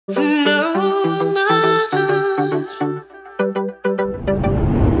Good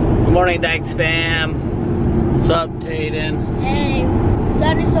morning, Dyches fam. What's up, Tayden? Hey, the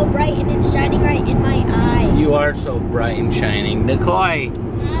sun is so bright and it's shining right in my eyes. You are so bright and shining. Nikoi.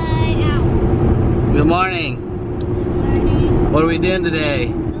 Hi, ow. Good morning. Good morning. What are we doing today?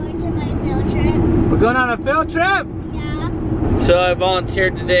 Going to my field trip. We're going on a field trip? Yeah. So I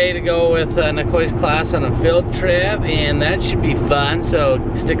volunteered today to go with Nikoi's class on a field trip, and that should be fun. So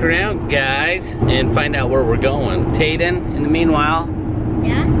stick around, guys, and find out where we're going. Tayden, in the meanwhile,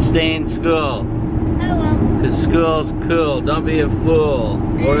 Yeah? stay in school. Oh well. Cause school's cool. Don't be a fool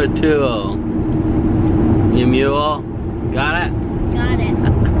or a tool. You mule? Got it? Got it.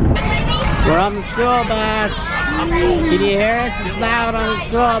 We're on the school bus. Can you hear us? It's loud on the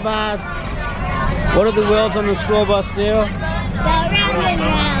school bus. What do the wheels on the school bus do? Go round and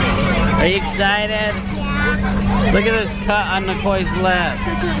round. Are you excited? Yeah. Look at this cut on Nikoi's lip.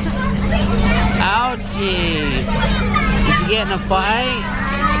 Ouchie. Did you get in a fight?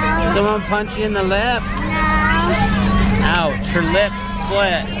 Someone punch you in the lip? Ouch, her lip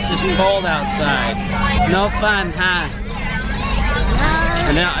split. It's just cold outside. No fun, huh?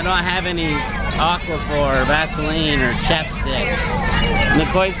 I don't have any Aquaphor or Vaseline or chapstick.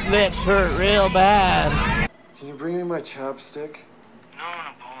 Nikoi's lips hurt real bad. Can you bring me my chapstick? No,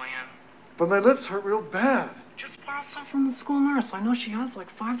 Napoleon. But my lips hurt real bad. Just borrow some from the school nurse. I know she has like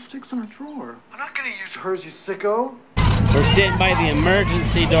 5 sticks in her drawer. I'm not gonna use hers, you sicko. We're sitting by the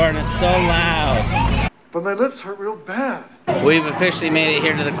emergency door and it's so loud. But my lips hurt real bad. We've officially made it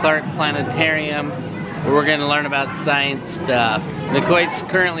here to the Clark Planetarium, where we're gonna learn about science stuff. Nikoi's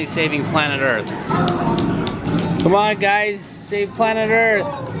currently saving planet Earth. Come on, guys, save planet Earth.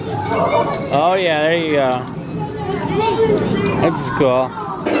 Oh yeah, there you go. This is cool.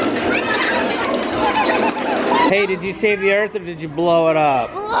 Hey, did you save the Earth or did you blow it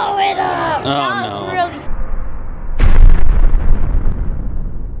up? Blow it up. Oh, That no. was really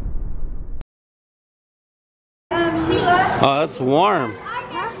Oh, that's warm.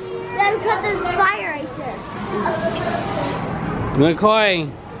 That's because there's fire right there. Nikoi,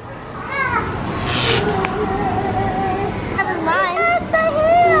 Never mind.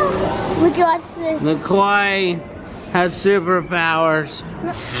 Look at what's this. Nikoi has superpowers.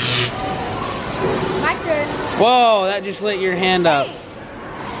 My turn. Whoa, that just lit your hand up. Is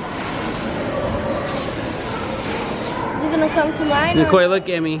it gonna come to mine? or- Nikoi, look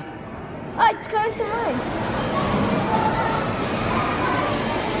at me. Oh, it's coming to mine.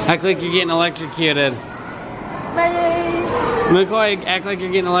 Act like you're getting electrocuted. Nikoi, act like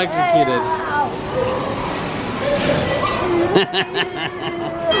you're getting electrocuted.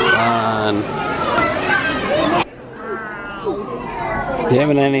 Fun. You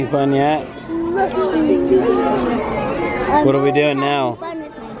having any fun yet? What are we doing now?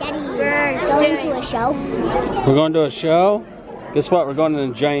 We're going to a show. We're going to a show? Guess what? We're going to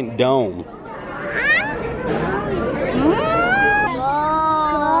a giant dome.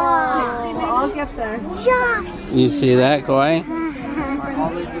 I'll get there. Josh. You see that, Koi?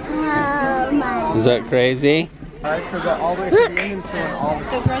 Is that crazy? Alright, so the all the way to the end until all the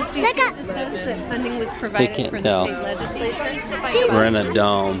So Rusty says that funding was provided can't for the tell. state legislature. We're in a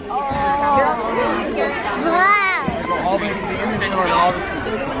dome. Wow. all the way to the end until all the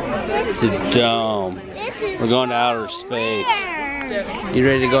It's a dome. We're going to outer space. You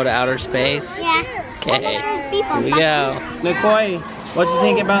ready to go to outer space? Yeah. Okay. Here we go. Nikoi, what'd you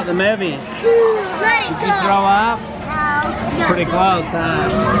think about the movie? Let Did you throw up? No. Pretty close, huh?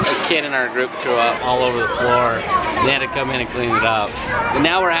 A kid in our group threw up all over the floor. They had to come in and clean it up. But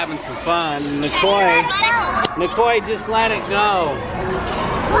now we're having some fun. Nikoi, just let it go.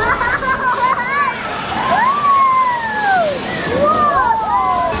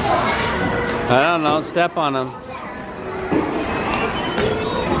 I don't know, step on him.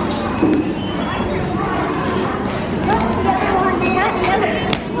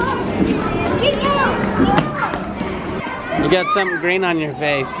 You got something green on your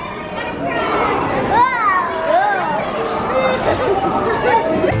face.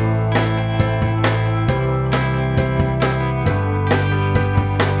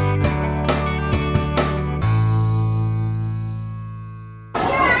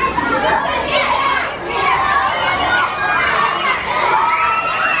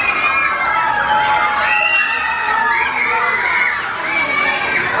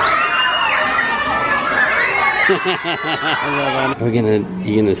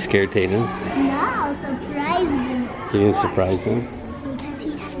 You gonna scare Tatum? No, surprise him. You gonna surprise him? Because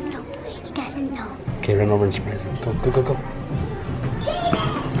he doesn't know. He doesn't know. Okay, run over and surprise him. Go, go, go, go.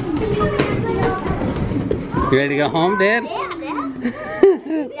 You ready to go home, Dad? Yeah,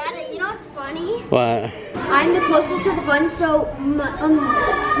 Dad. Daddy funny? What? I'm the closest to the phone, so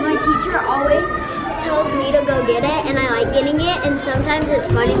my teacher always tells me to go get it, and I like getting it, and sometimes it's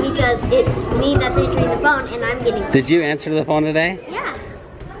funny because it's me that's answering the phone, and I'm getting it. Did you answer the phone today? Yeah.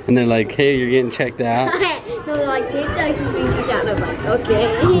 And they're like, hey, you're getting checked out. No, they're like, take Dyches being checked out, and I was like,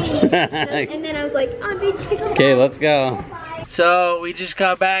 okay. And then I was like, I'm being checked out. Okay, let's go. So we just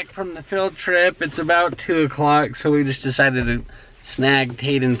got back from the field trip. It's about 2 o'clock, so we just decided to snag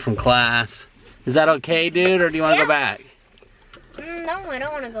Tayden from class. Is that okay, dude, or do you want to go back? No, I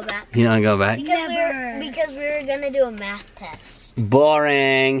don't want to go back. You don't want to go back? Because we were gonna do a math test.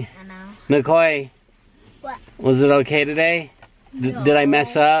 Boring. I know. Nikoi. What? Was it okay today? No. Did I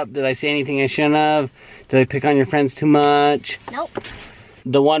mess up? Did I say anything I shouldn't have? Did I pick on your friends too much? Nope.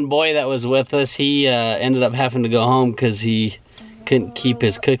 The one boy that was with us, he ended up having to go home because he couldn't keep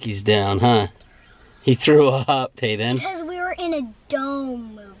his cookies down, huh? He threw up, Tayden. Because we were in a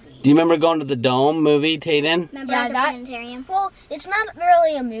dome movie. Do you remember going to the Dome movie, Tayden? Remember at the planetarium? Well, it's not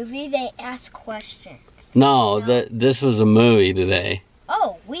really a movie. They ask questions. No, this was a movie today.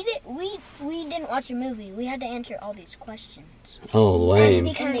 Oh, we didn't watch a movie. We had to answer all these questions. Oh, lame.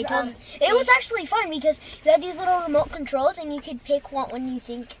 That's because it was actually fun because you had these little remote controls and you could pick what one you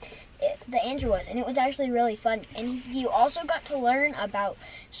think the answer was, and it was actually really fun. And you also got to learn about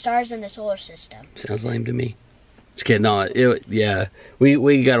stars in the solar system. Sounds lame to me. Just kidding. No, yeah.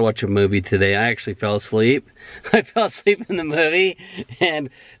 We got to watch a movie today. I actually fell asleep. I fell asleep in the movie, and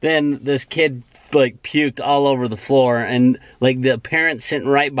then this kid like puked all over the floor, and like the parent sitting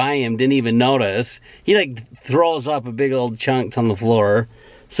right by him didn't even notice. He like throws up a big old chunks on the floor.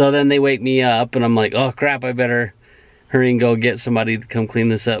 So then they wake me up, and I'm like, oh crap, I better hurry and go get somebody to come clean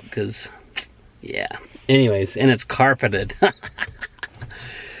this up, because yeah. Anyways, and it's carpeted.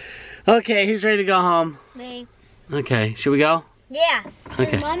 Okay, who's ready to go home? Me. Okay, should we go? Yeah.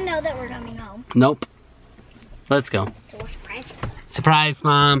 Okay. Does Mom know that we're coming home? Nope. Let's go. So we'll surprise her. Surprise,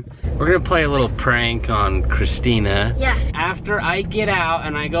 Mom. We're gonna play a little prank on Christina. Yeah. After I get out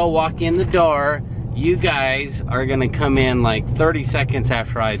and I go walk in the door, you guys are gonna come in like 30 seconds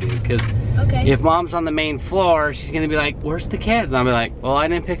after I do. Because if Mom's on the main floor, she's gonna be like, where's the kids? And I'll be like, well, I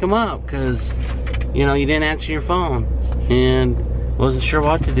didn't pick them up because, you know, you didn't answer your phone. And wasn't sure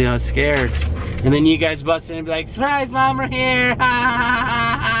what to do, I was scared. And then you guys bust in and be like, surprise, Mom, we're here.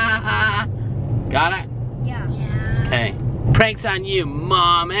 Got it? Yeah. Okay. Prank's on you,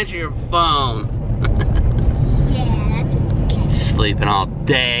 Mom. Answer your phone. Yeah, that's okay. Sleeping all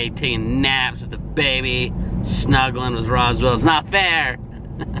day, taking naps with the baby, snuggling with Roswell. It's not fair.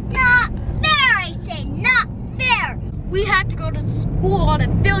 Not fair, I say, not fair. We had to go to school on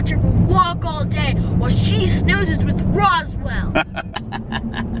a field trip and walk all day while she snoozes with Roswell.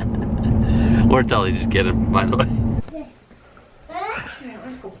 We're totally just kidding, by the way. You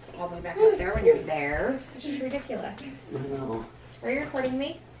don't go all the way back up there when you're there. This is ridiculous. I know. Are you recording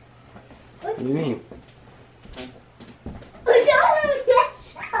me? What do you mean?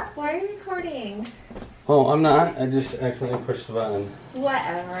 Why are you recording? Oh, I'm not. I just accidentally pushed the button.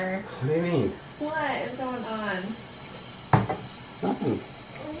 Whatever. What do you mean? What is going on? Nothing.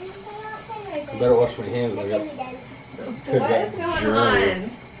 I better wash my hands. I got What is going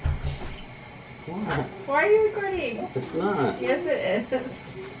on? What? Why are you recording? It's not. Yes, it is.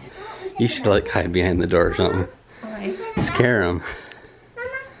 You should like hide behind the door or something. Why? Scare them.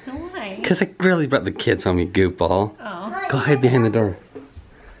 Why? Because I really brought the kids home, you goofball. Oh. Go hide behind the door.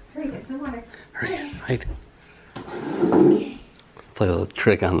 Hurry, get some water. Hurry, hide. Play a little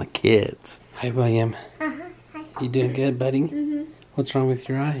trick on the kids. Hi, William. Hi. You doing good, buddy? What's wrong with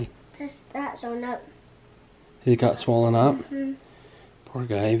your eye? Just that showing up. It got swollen up? Poor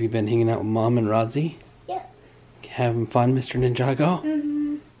guy. Have you been hanging out with Mom and Rozzy? Yep. Having fun, Mr. Ninjago?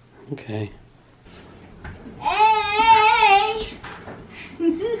 Okay. Hey!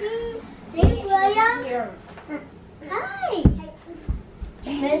 Hey, William. Hi.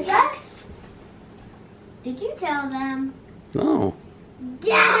 Miss us? Did you tell them? No.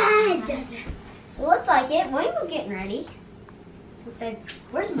 Dad! It looked like it. William was getting ready.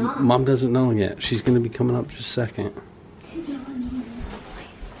 Where's Mom? Mom doesn't know yet. She's going to be coming up just a second.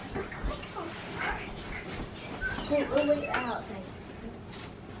 Wait outside.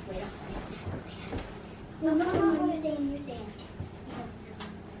 Wait outside. No, you stay.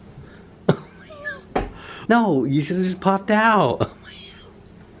 No, you should have just popped out.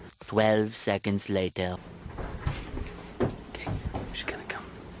 12 seconds later. Okay, she's going to come.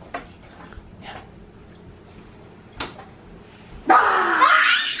 Yeah.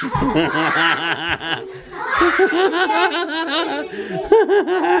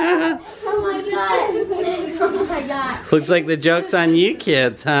 Oh my god. Oh my god. Looks like the joke's on you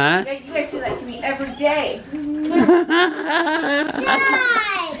kids, huh? Yeah, you guys do that to me every day. Dad!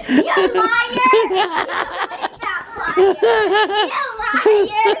 You liar!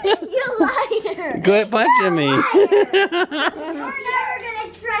 You liar! Quit punching me. We're never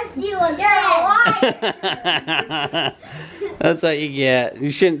gonna trust you again. You're a liar. That's what you get.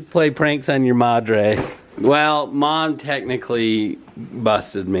 You shouldn't play pranks on your madre. Well, Mom technically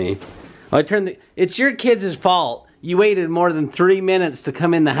busted me. It's your kids' fault. You waited more than 3 minutes to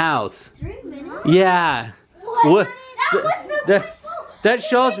come in the house. 3 minutes? Yeah. What? That was Nicoi's fault. That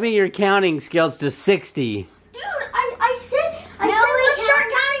shows me your counting skills to 60. Dude, I said let's start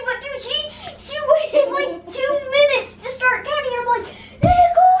counting, but dude, she waited like 2 minutes to start counting. I'm like,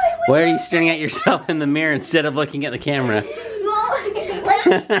 Nikoi, Why are you staring at yourself in the mirror instead of looking at the camera?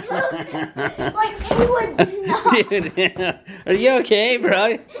 like she would not. Dude, are you okay,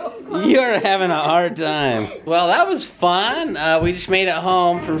 bro? You're having a hard time. Well, that was fun. We just made it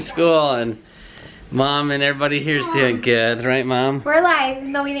home from school, and Mom and everybody here's doing good, right, Mom? We're alive,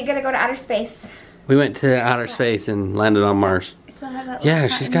 even though we didn't get to go to outer space. We went to outer space and landed on Mars. Still have that Yeah,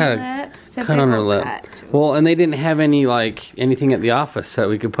 little she's cut got in a her lip. It's a cut big on her old lip. cut. Well, and they didn't have anything at the office that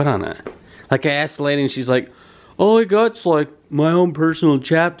we could put on it. Like I asked the lady, and she's like, "All I got's like my own personal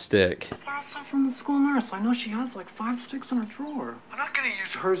chapstick." From the school nurse. I know she has like 5 sticks in her drawer. I'm not gonna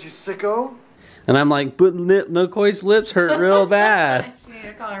use hers, you sicko. And I'm like, "But Nikoi's lips hurt real bad." She need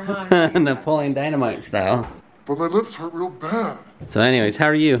to call her mom. Napoleon Dynamite style. But my lips hurt real bad. So anyways, how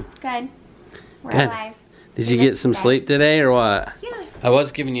are you? Good. We're Good. alive. Did you We get missed some you guys. sleep today or what? Yeah. I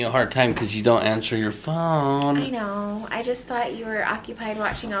was giving you a hard time because you don't answer your I phone. know. I just thought you were occupied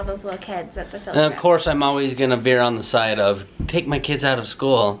watching all those little kids at the field And of trip. course, I'm always going to veer on the side of take my kids out of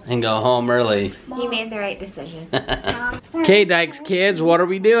school and go home early. You made the right decision. Okay, Dykes kids, what are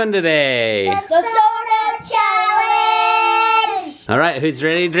we doing today? The soda challenge! All right, who's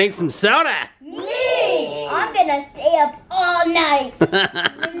ready to drink some soda? Me! I'm gonna stay up all night.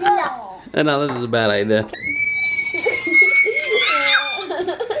 No. No, this is a bad idea. I'm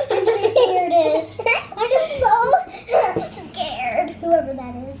just scared. I'm just so scared. Whoever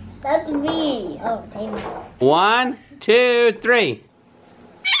that is. That's me. Oh, damn it. 1, 2, 3.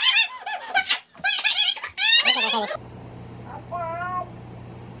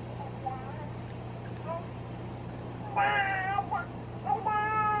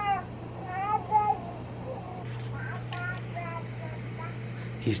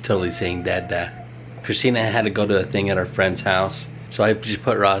 He's totally saying dada. Christina had to go to a thing at our friend's house, so I just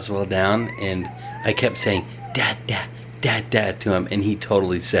put Roswell down and I kept saying dada, dada to him, and he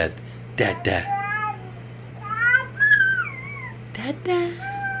totally said dada.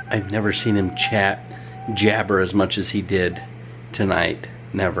 Dada. I've never seen him jabber as much as he did tonight.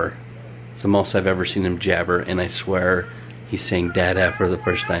 Never. It's the most I've ever seen him jabber, and I swear he's saying dada for the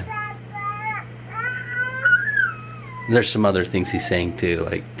first time. There's some other things he's saying too,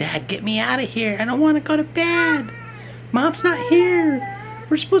 like, Dad, get me out of here. I don't want to go to bed. Mom's not here.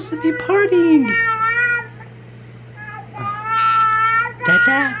 We're supposed to be partying.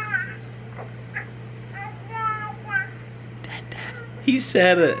 Dada. Dada. He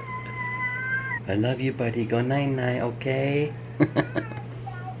said it. I love you, buddy. Go night-night, okay? Dada.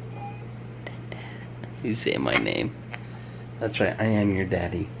 He's saying my name. That's right, I am your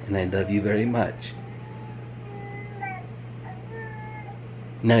daddy, and I love you very much.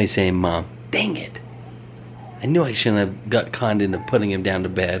 Now he's saying Mom. Dang it. I knew I shouldn't have got conned into putting him down to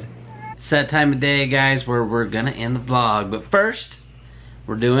bed. It's that time of day, guys, where we're gonna end the vlog. But first,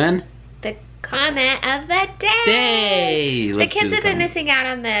 we're doing The comment of the day. The Let's do kids have been comment. missing out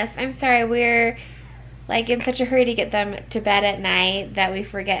on this. I'm sorry, we're like in such a hurry to get them to bed at night that we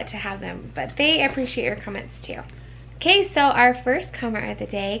forget to have them. But they appreciate your comments too. Okay, so our first comment of the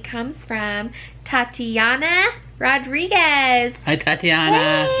day comes from Tatiana Rodriguez. Hi,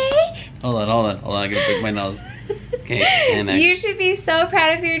 Tatiana. Hey. Hold on. I gotta pick my nose. Okay, and You should be so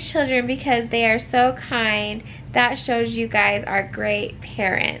proud of your children because they are so kind. That shows you guys are great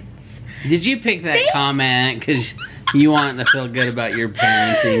parents. did you pick that comment because you want to feel good about your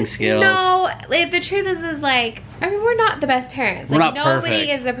parenting skills? No, like, the truth is like, I mean, we're not the best parents. We're Like, not nobody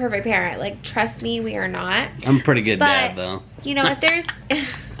perfect. is a perfect parent. Like, trust me, we are not. I'm a pretty good But, dad, though. You know, if there's,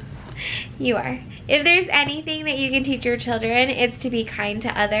 you are. If there's anything that you can teach your children, it's to be kind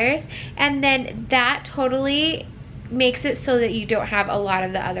to others. And then that totally makes it so that you don't have a lot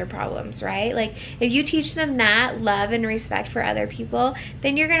of the other problems, right? Like, if you teach them that love and respect for other people,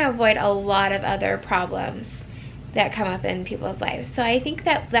 then you're going to avoid a lot of other problems that come up in people's lives. So I think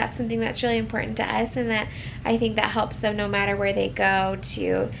that that's something that's really important to us, and that I think that helps them no matter where they go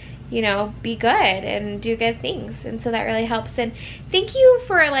to you know, be good and do good things. And so that really helps. And thank you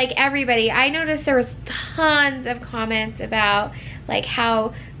for like everybody. I noticed there was tons of comments about like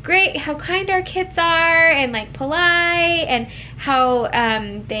how great, how kind our kids are, and like polite, and how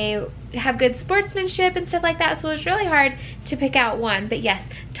they have good sportsmanship and stuff like that. So it was really hard to pick out one. But yes,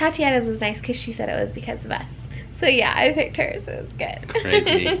 Tatiana's was nice because she said it was because of us. So yeah, I picked hers. So it was good.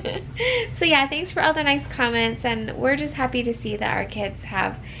 Crazy. So yeah, thanks for all the nice comments, and we're just happy to see that our kids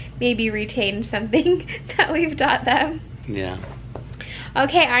have maybe retained something that we've taught them. Yeah.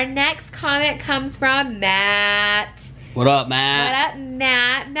 Okay, our next comment comes from Matt. What up, Matt? What up,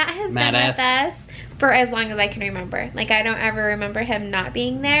 Matt? Matt has been with us for as long as I can remember. Like, I don't ever remember him not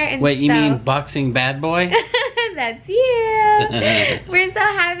being there. And wait, you mean boxing bad boy? That's you. We're so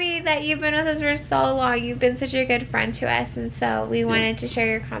happy that you've been with us for so long. You've been such a good friend to us, and so we wanted to share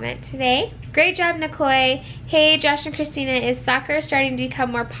your comment today. Great job, Nikoi. Hey, Josh and Christina, is soccer starting to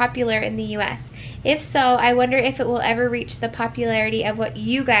become more popular in the U.S.? If so, I wonder if it will ever reach the popularity of what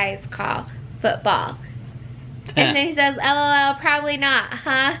you guys call football. And then he says, LOL, probably not,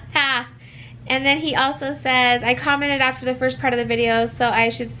 huh? Ha. And then he also says, I commented after the first part of the video, so I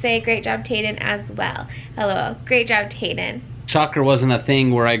should say great job, Tayden, as well. LOL. Great job, Tayden. Soccer wasn't a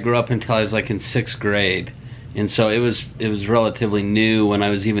thing where I grew up until I was like in 6th grade. And so it was relatively new when I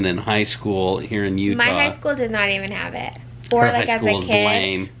was even in high school here in Utah. My high school did not even have it. Or Her like high as school a was kid,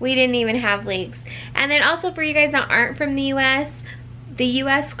 lame. we didn't even have leagues. And then also for you guys that aren't from the U.S., the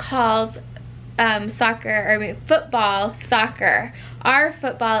U.S. calls football soccer. Our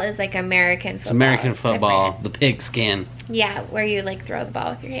football is like American football. It's American football, different. the pigskin. Yeah, where you like throw the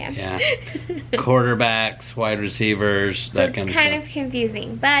ball with your hand. Yeah. Quarterbacks, wide receivers, So that it's kind of kind stuff. of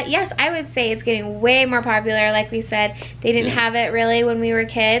confusing. But yes, I would say it's getting way more popular. Like we said, they didn't have it really when we were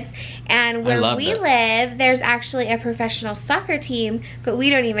kids. And where we live, there's actually a professional soccer team, but we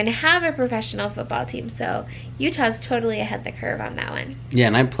don't even have a professional football team. So Utah's totally ahead the curve on that one. Yeah,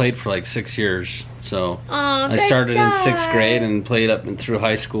 and I played for like 6 years. So Oh, I started in 6th grade and played up and through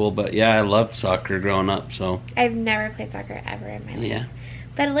high school. But yeah, I loved soccer growing up. So I've never played soccer ever in my life. yeah.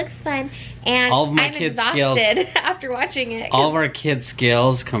 But it looks fun, and All of my I'm kids' exhausted after watching it. All of our kids'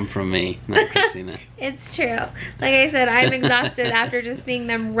 skills come from me, not Christina. It's true. Like I said, I'm exhausted after just seeing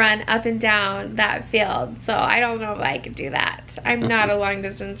them run up and down that field. So I don't know if I could do that. I'm not a long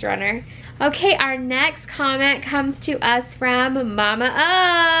distance runner. Okay, our next comment comes to us from Mama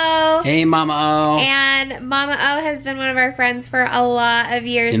O. Hey, Mama O. And Mama O has been one of our friends for a lot of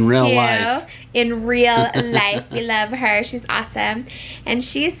years In real life. In real life. We love her. She's awesome. And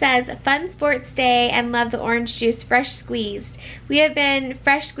she says, fun sports day and love the orange juice fresh squeezed. We have been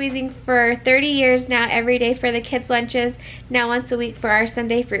fresh squeezing for 30 years now, every day for the kids' lunches, now once a week for our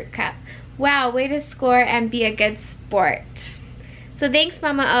Sunday fruit cup. Wow, way to score and be a good sport. So thanks,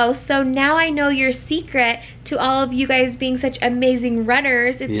 Mama O. So now I know your secret to all of you guys being such amazing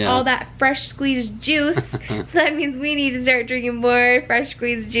runners. It's all that fresh squeezed juice. So that means we need to start drinking more fresh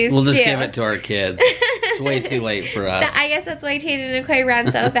squeezed juice We'll just too. give it to our kids. It's way too late for us. I guess that's why Tayden and Nikoi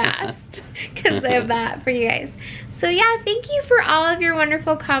ran so fast. Because they have that for you guys. So yeah, thank you for all of your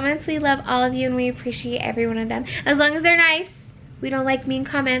wonderful comments. We love all of you and we appreciate every one of them. As long as they're nice. We don't like mean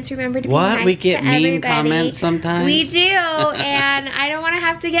comments. Remember to be nice to everybody. We get mean comments sometimes? We do, and I don't want to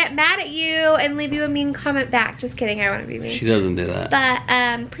have to get mad at you and leave you a mean comment back. Just kidding, I want to be mean. She doesn't do that.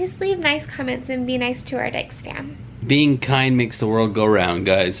 But please leave nice comments and be nice to our Dyches fam. Being kind makes the world go round,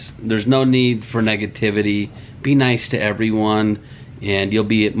 guys. There's no need for negativity. Be nice to everyone, and you'll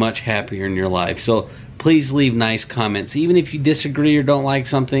be much happier in your life. So please leave nice comments. Even if you disagree or don't like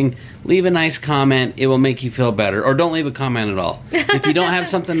something, leave a nice comment. It will make you feel better. Or don't leave a comment at all. If you don't have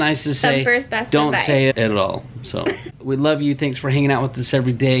something nice to say, don't say it at all. So we love you. Thanks for hanging out with us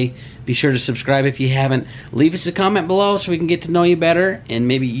every day. Be sure to subscribe if you haven't. Leave us a comment below so we can get to know you better, and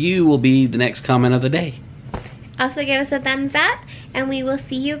maybe you will be the next comment of the day. Also give us a thumbs up, and we will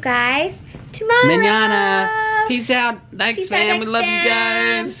see you guys tomorrow. Mañana. Peace out, Dyches fam. We love you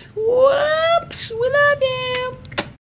guys. Whoops. We love you.